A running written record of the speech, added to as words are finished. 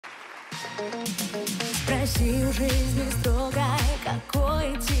Спроси у жизни строгой,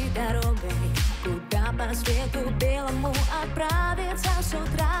 какой идти дорогой, куда по свету белому отправиться с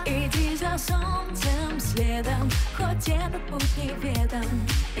утра. Иди за солнцем следом, хоть этот путь неведом.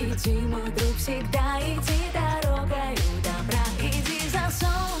 Иди, мой друг, всегда иди дорогою добра. Иди за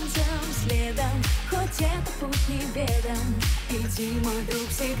солнцем следом, хоть этот путь неведом. Иди, мой друг,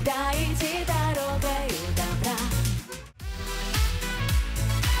 всегда иди дорогою добра.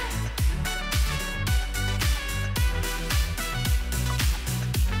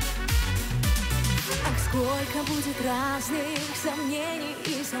 Сколько будет разных сомнений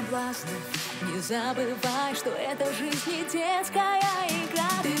и соблазнов, не забывай, что эта жизнь не детская игра.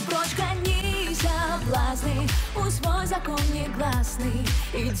 Ты прочь гони соблазны, усвой закон негласный.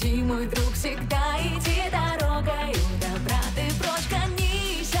 Иди, мой друг, всегда иди дорогою добра. Ты прочь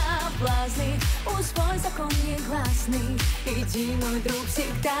гони соблазны, усвой закон негласный. Иди, мой друг,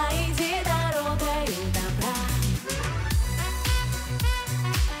 всегда